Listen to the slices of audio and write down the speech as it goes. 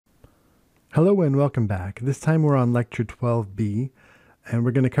Hello and welcome back. This time we're on lecture 12B and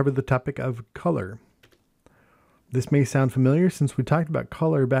we're going to cover the topic of color. This may sound familiar since we talked about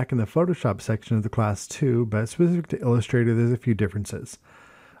color back in the Photoshop section of the class too, but specific to Illustrator there's a few differences.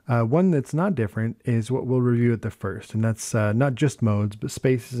 One that's not different is what we'll review at the first, and that's not just modes but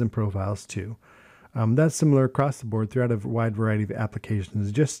spaces and profiles too. That's similar across the board throughout a wide variety of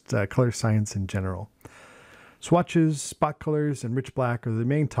applications, just color science in general. Swatches, spot colors, and rich black are the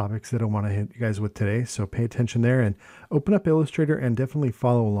main topics that I want to hit you guys with today, so pay attention there and open up Illustrator and definitely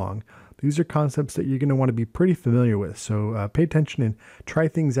follow along. These are concepts that you're going to want to be pretty familiar with, so pay attention and try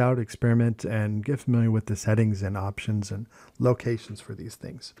things out, experiment, and get familiar with the settings and options and locations for these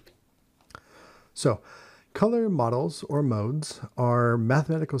things. So, color models or modes are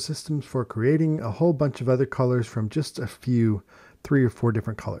mathematical systems for creating a whole bunch of other colors from just a few, 3 or 4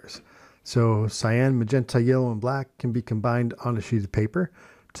 different colors. So cyan, magenta, yellow, and black can be combined on a sheet of paper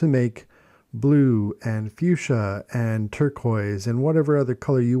to make blue and fuchsia and turquoise and whatever other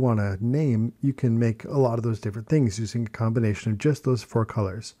color you want to name. You can make a lot of those different things using a combination of just those 4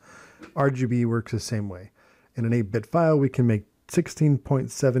 colors. RGB works the same way. In an 8-bit file, we can make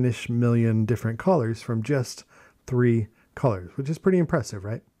 16.7-ish million different colors from just 3 colors, which is pretty impressive,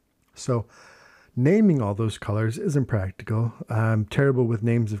 right? So naming all those colors isn't practical. I'm terrible with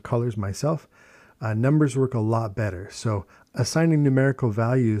names of colors myself. Numbers work a lot better. So assigning numerical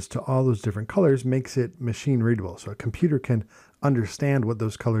values to all those different colors makes it machine readable. So a computer can understand what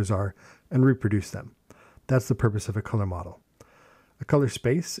those colors are and reproduce them. That's the purpose of a color model. A color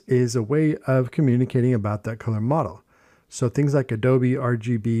space is a way of communicating about that color model. So things like Adobe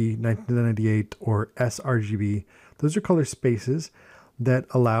RGB 1998 or sRGB, those are color spaces that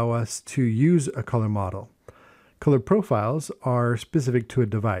allow us to use a color model. Color profiles are specific to a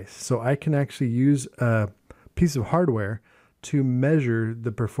device. So I can actually use a piece of hardware to measure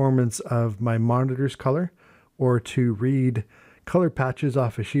the performance of my monitor's color or to read color patches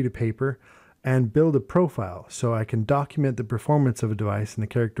off a sheet of paper and build a profile. So I can document the performance of a device and the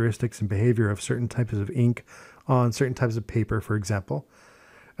characteristics and behavior of certain types of ink on certain types of paper, for example.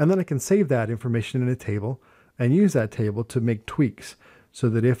 And then I can save that information in a table and use that table to make tweaks so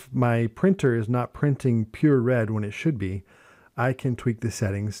that if my printer is not printing pure red when it should be, I can tweak the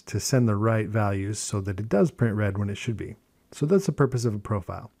settings to send the right values so that it does print red when it should be. So that's the purpose of a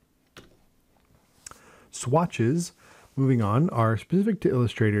profile. Swatches, moving on, are specific to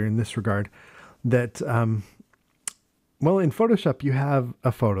Illustrator in this regard that, well, in Photoshop you have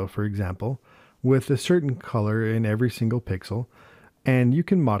a photo, for example, with a certain color in every single pixel, and you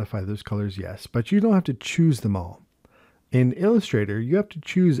can modify those colors, yes, but you don't have to choose them all. In Illustrator, you have to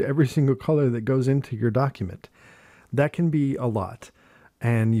choose every single color that goes into your document. That can be a lot,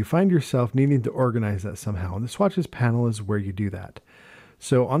 and you find yourself needing to organize that somehow, and the Swatches panel is where you do that.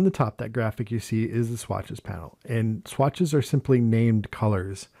 So on the top, that graphic you see is the Swatches panel, and swatches are simply named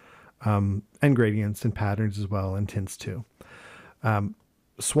colors, and gradients and patterns as well, and tints too.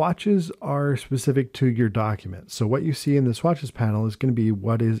 Swatches are specific to your document. So what you see in the Swatches panel is going to be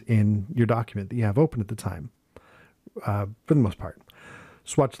what is in your document that you have open at the time. For the most part.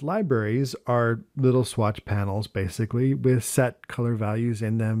 Swatch libraries are little swatch panels basically with set color values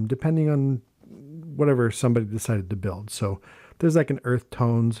in them depending on whatever somebody decided to build. So there's like an earth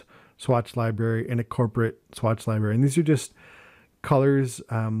tones swatch library and a corporate swatch library, and these are just colors,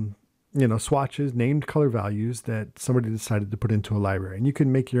 swatches, named color values that somebody decided to put into a library, and you can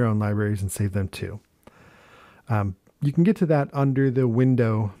make your own libraries and save them too. You can get to that under the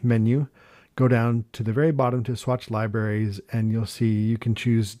window menu. Go down to the very bottom to Swatch Libraries, and you'll see you can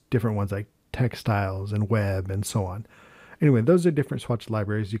choose different ones like textiles and web and so on. Anyway, those are different Swatch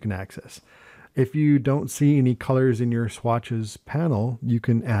libraries you can access. If you don't see any colors in your Swatches panel, you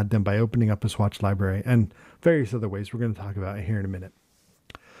can add them by opening up a Swatch library and various other ways we're going to talk about here in a minute.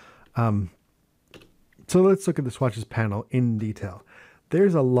 So let's look at the Swatches panel in detail.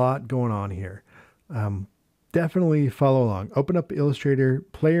 There's a lot going on here. Definitely follow along. Open up Illustrator,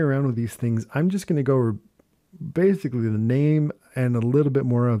 play around with these things. I'm just going to go over basically the name and a little bit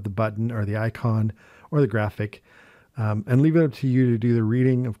more of the button or the icon or the graphic, and leave it up to you to do the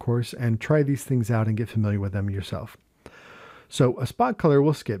reading, of course, and try these things out and get familiar with them yourself. So a spot color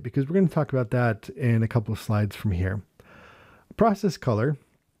we'll skip because we're going to talk about that in a couple of slides from here. Process color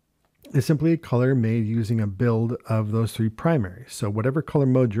is simply a color made using a build of those 3 primaries. So whatever color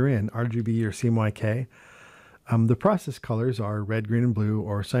mode you're in, RGB or CMYK, the process colors are red, green, and blue,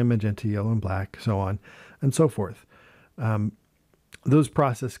 or cyan, magenta, yellow, and black, so on and so forth. Those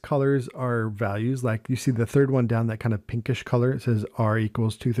process colors are values, like you see the third one down, that kind of pinkish color. It says R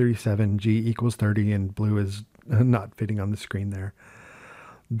equals 237, G equals 30, and blue is not fitting on the screen there.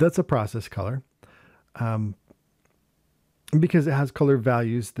 That's a process color. Because it has color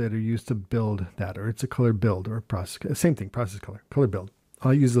values that are used to build that, or it's a color build or process, same thing, process color build.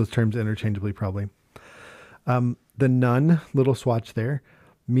 I'll use those terms interchangeably probably. The none little swatch there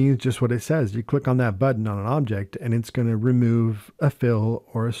means just what it says. You click on that button on an object and it's going to remove a fill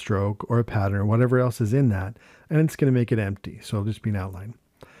or a stroke or a pattern or whatever else is in that, and it's going to make it empty. So it'll just be an outline.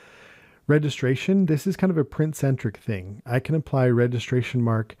 Registration, this is kind of a print-centric thing. I can apply a registration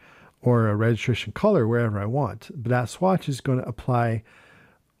mark or a registration color wherever I want, but that swatch is going to apply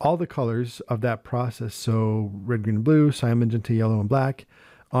all the colors of that process. So red, green, blue, cyan, magenta, yellow, and black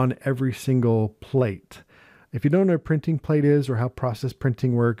on every single plate. If you don't know what printing plate is or how process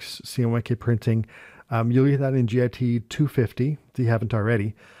printing works, CMYK printing, you'll get that in GIT 250 if you haven't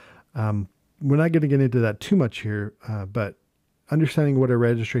already. We're not going to get into that too much here, but understanding what a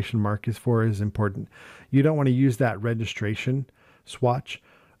registration mark is for is important. You don't want to use that registration swatch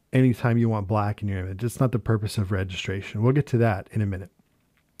anytime you want black in your image. It's not the purpose of registration. We'll get to that in a minute.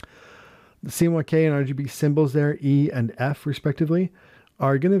 The CMYK and RGB symbols there, E and F respectively,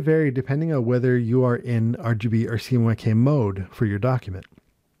 are going to vary depending on whether you are in RGB or CMYK mode for your document.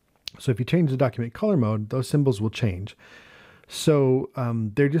 So if you change the document color mode, those symbols will change. So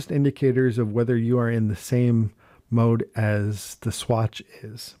they're just indicators of whether you are in the same mode as the swatch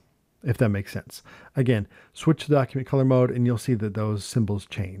is, if that makes sense. Again, switch to document color mode and you'll see that those symbols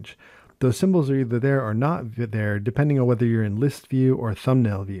change. Those symbols are either there or not there, depending on whether you're in list view or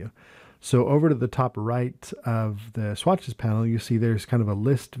thumbnail view. So over to the top right of the Swatches panel, you see there's kind of a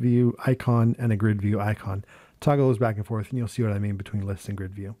list view icon and a grid view icon. Toggle those back and forth and you'll see what I mean between list and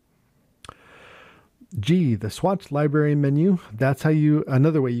grid view. G, the Swatch library menu. That's how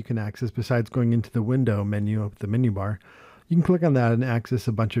another way you can access besides going into the window menu of the menu bar. You can click on that and access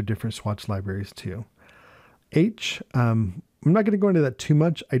a bunch of different Swatch libraries too. H, I'm not going to go into that too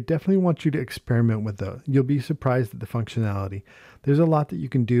much. I definitely want you to experiment with those. You'll be surprised at the functionality. There's a lot that you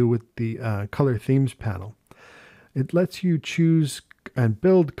can do with the color themes panel. It lets you choose and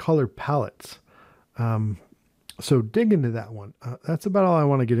build color palettes. So dig into that one. That's about all I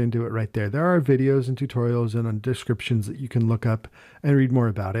want to get into it right there. There are videos and tutorials and descriptions that you can look up and read more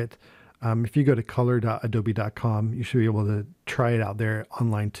about it. If you go to color.adobe.com, you should be able to try it out there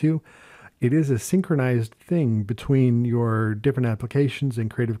online too. It is a synchronized thing between your different applications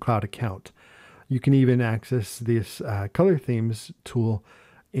and Creative Cloud account. You can even access this color themes tool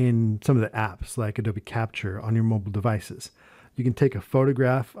in some of the apps like Adobe Capture on your mobile devices. You can take a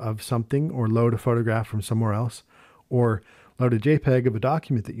photograph of something or load a photograph from somewhere else or load a JPEG of a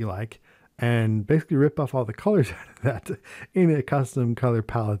document that you like and basically rip off all the colors out of that in a custom color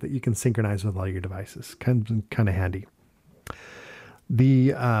palette that you can synchronize with all your devices. Kind of handy.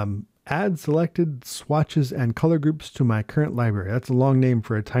 The add selected swatches and color groups to my current library. That's a long name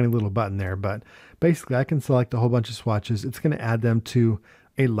for a tiny little button there, but basically I can select a whole bunch of swatches. It's going to add them to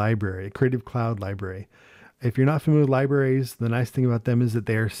a library, a Creative Cloud library. If you're not familiar with libraries, the nice thing about them is that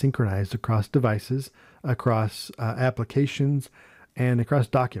they are synchronized across devices, across applications, and across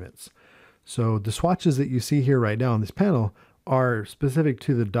documents. So the swatches that you see here right now on this panel are specific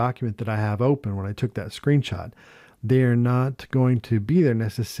to the document that I have open when I took that screenshot. They are not going to be there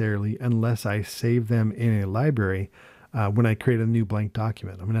necessarily unless I save them in a library when I create a new blank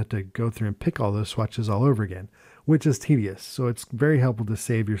document. I'm going to have to go through and pick all those swatches all over again, which is tedious. So it's very helpful to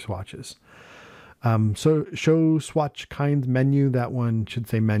save your swatches. So show swatch kind menu, that one should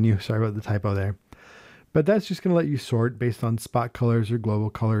say menu. Sorry about the typo there. But that's just going to let you sort based on spot colors or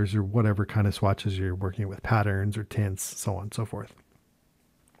global colors or whatever kind of swatches you're working with, patterns or tints, so on and so forth.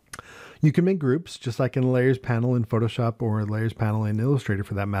 You can make groups, just like in a layers panel in Photoshop or a layers panel in Illustrator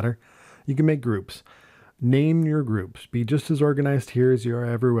for that matter. You can make groups. Name your groups. Be just as organized here as you are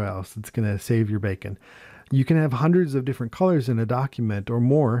everywhere else. It's going to save your bacon. You can have hundreds of different colors in a document or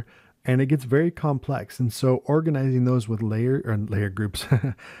more, and it gets very complex. And so organizing those with layer groups,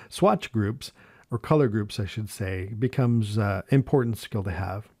 swatch groups, or color groups, I should say, becomes an important skill to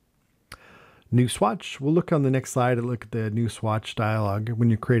have. New swatch. We'll look on the next slide and look at the new swatch dialog. When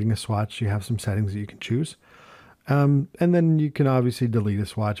you're creating a swatch, you have some settings that you can choose. And then you can obviously delete a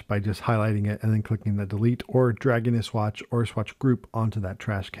swatch by just highlighting it and then clicking the delete or dragging a swatch or a swatch group onto that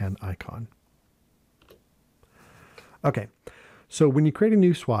trash can icon. Okay. So when you create a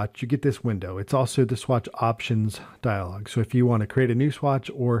new swatch, you get this window. It's also the Swatch Options dialog. So if you want to create a new swatch,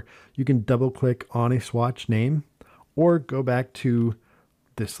 or you can double click on a swatch name, or go back to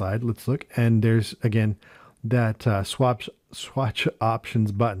this slide. Let's look. And there's, again, that Swatch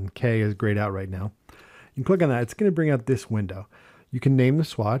Options button. K is grayed out right now. You can click on that. It's going to bring up this window. You can name the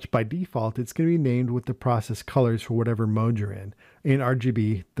swatch. By default, it's going to be named with the process colors for whatever mode you're in. In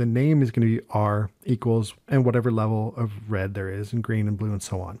RGB, the name is going to be R equals and whatever level of red there is, and green and blue and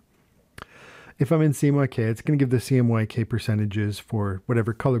so on. If I'm in CMYK, it's going to give the CMYK percentages for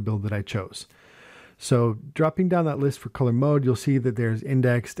whatever color build that I chose. So dropping down that list for color mode, you'll see that there's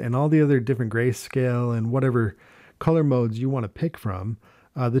indexed and all the other different grayscale and whatever color modes you want to pick from.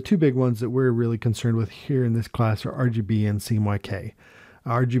 The two big ones that we're really concerned with here in this class are RGB and CMYK.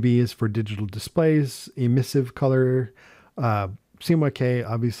 RGB is for digital displays, emissive color. CMYK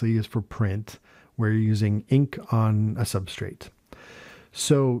obviously is for print, where you're using ink on a substrate.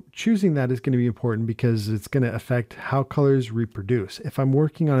 So choosing that is going to be important because it's going to affect how colors reproduce. If I'm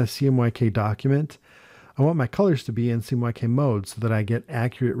working on a CMYK document, I want my colors to be in CMYK mode so that I get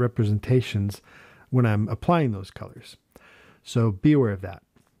accurate representations when I'm applying those colors. So be aware of that.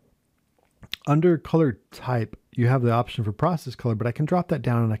 Under color type, you have the option for process color, but I can drop that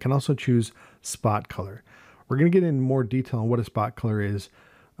down and I can also choose spot color. We're going to get in more detail on what a spot color is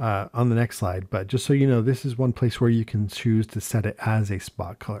on the next slide, but just so you know, this is one place where you can choose to set it as a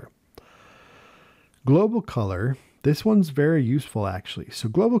spot color. Global color, this one's very useful actually. So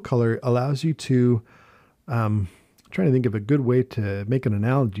global color allows you to, I'm trying to think of a good way to make an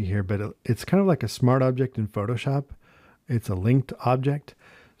analogy here, but it's kind of like a smart object in Photoshop. It's a linked object.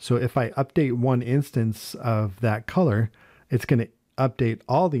 So if I update one instance of that color, it's going to update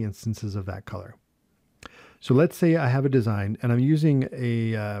all the instances of that color. So let's say I have a design and I'm using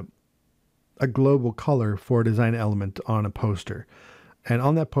a global color for a design element on a poster. And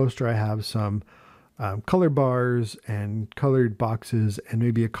on that poster, I have some color bars and colored boxes and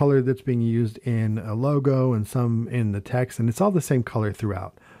maybe a color that's being used in a logo and some in the text, and it's all the same color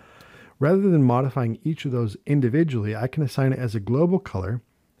throughout. Rather than modifying each of those individually, I can assign it as a global color.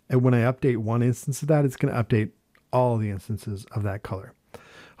 And when I update one instance of that, it's going to update all the instances of that color.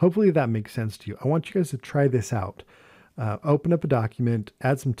 Hopefully that makes sense to you. I want you guys to try this out. Open up a document,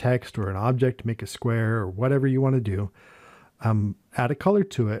 add some text or an object, make a square or whatever you want to do. Add a color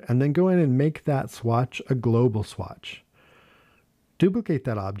to it, and then go in and make that swatch a global swatch. Duplicate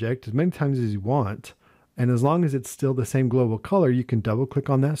that object as many times as you want, and as long as it's still the same global color, you can double click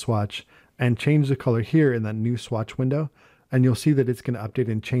on that swatch and change the color here in that new swatch window, and you'll see that it's going to update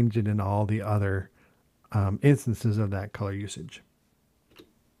and change it in all the other instances of that color usage.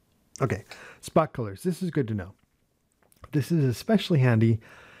 Okay, spot colors. This is good to know. This is especially handy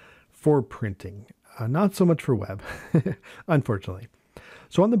for printing, not so much for web, unfortunately.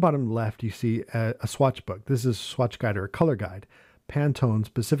 So on the bottom left, you see a swatch book. This is a swatch guide or a color guide. Pantone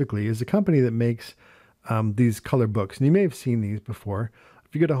specifically is a company that makes these color books, and you may have seen these before.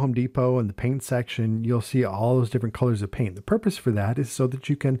 If you go to Home Depot in the paint section, you'll see all those different colors of paint. The purpose for that is so that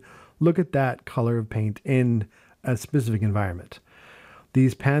you can look at that color of paint in a specific environment.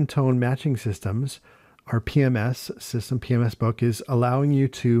 These Pantone matching systems, our PMS system, PMS book, is allowing you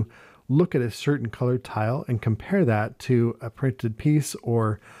to look at a certain color tile and compare that to a printed piece,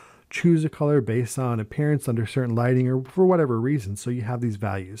 or choose a color based on appearance under certain lighting or for whatever reason. So you have these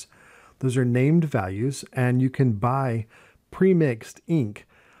values. Those are named values, and you can buy pre-mixed ink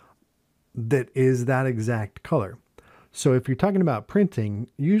that is that exact color. So if you're talking about printing,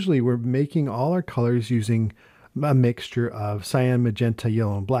 usually we're making all our colors using a mixture of cyan, magenta,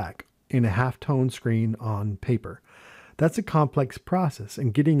 yellow, and black in a halftone screen on paper. That's a complex process,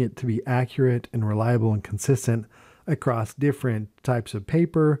 and getting it to be accurate and reliable and consistent across different types of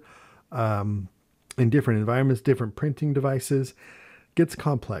paper, in different environments, different printing devices, gets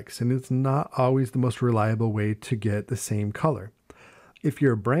complex, and it's not always the most reliable way to get the same color. If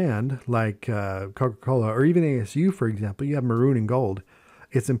you're a brand like Coca-Cola or even ASU, for example, you have maroon and gold.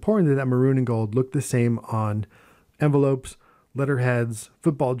 It's important that that maroon and gold look the same on envelopes, letterheads,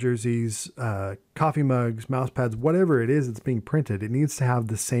 football jerseys, coffee mugs, mouse pads, whatever it is that's being printed. It needs to have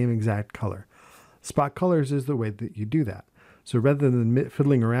the same exact color. Spot colors is the way that you do that. So rather than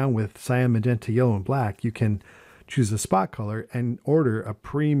fiddling around with cyan, magenta, yellow, and black, you can choose a spot color and order a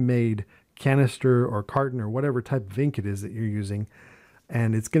pre-made canister or carton or whatever type of ink it is that you're using,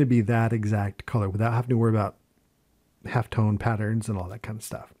 and it's going to be that exact color without having to worry about halftone patterns and all that kind of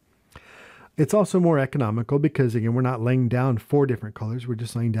stuff. It's also more economical because, again, we're not laying down 4 different colors. We're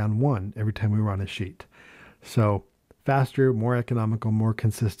just laying down one every time we run a sheet. So faster, more economical, more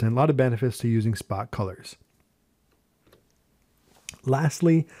consistent. A lot of benefits to using spot colors.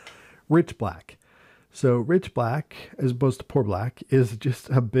 Lastly, rich black. So rich black, as opposed to poor black, is just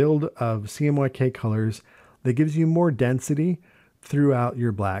a build of CMYK colors that gives you more density throughout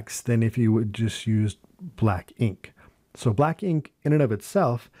your blacks than if you would just use black ink. So black ink in and of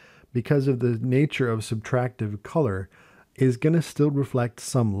itself, because of the nature of subtractive color, is going to still reflect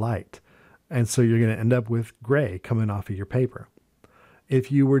some light. And so you're going to end up with gray coming off of your paper.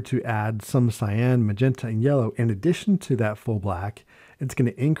 If you were to add some cyan, magenta, and yellow in addition to that full black, it's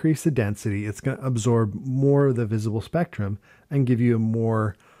going to increase the density. It's going to absorb more of the visible spectrum and give you a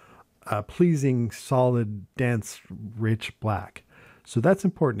more pleasing, solid, dense, rich black. So that's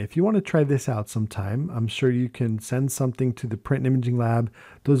important. If you want to try this out sometime, I'm sure you can send something to the print and imaging lab.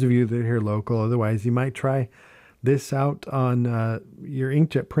 Those of you that are here local, otherwise you might try this out on your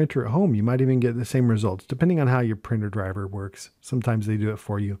inkjet printer at home. You might even get the same results, depending on how your printer driver works. Sometimes they do it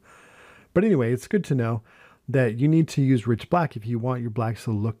for you. But anyway, it's good to know that you need to use rich black if you want your blacks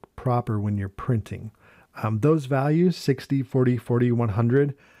to look proper when you're printing. Those values, 60, 40, 40,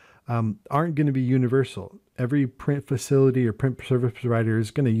 100, aren't going to be universal. Every print facility or print service provider is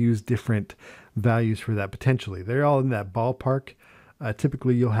going to use different values for that potentially. They're all in that ballpark.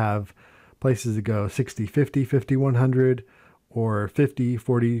 Typically, you'll have places that go 60, 50, 50, 100, or 50,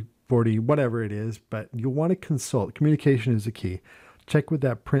 40, 40, whatever it is. But you'll want to consult. Communication is the key. Check with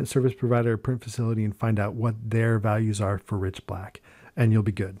that print service provider or print facility and find out what their values are for rich black, and you'll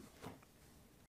be good.